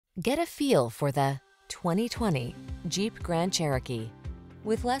Get a feel for the 2020 Jeep Grand Cherokee.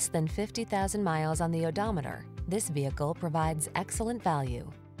 With less than 50,000 miles on the odometer, this vehicle provides excellent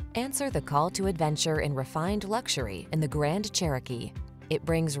value. Answer the call to adventure in refined luxury in the Grand Cherokee. It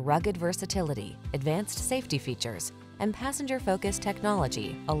brings rugged versatility, advanced safety features, and passenger-focused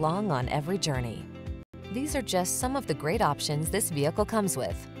technology along on every journey. These are just some of the great options this vehicle comes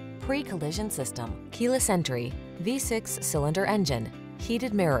with: pre-collision system, keyless entry, V6 cylinder engine,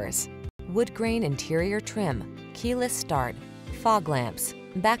 heated mirrors, Woodgrain Interior Trim, keyless start, fog lamps,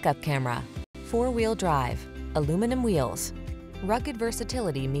 backup camera, four-wheel drive, aluminum wheels. Rugged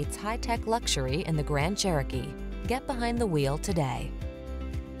versatility meets high-tech luxury in the Grand Cherokee. Get behind the wheel today.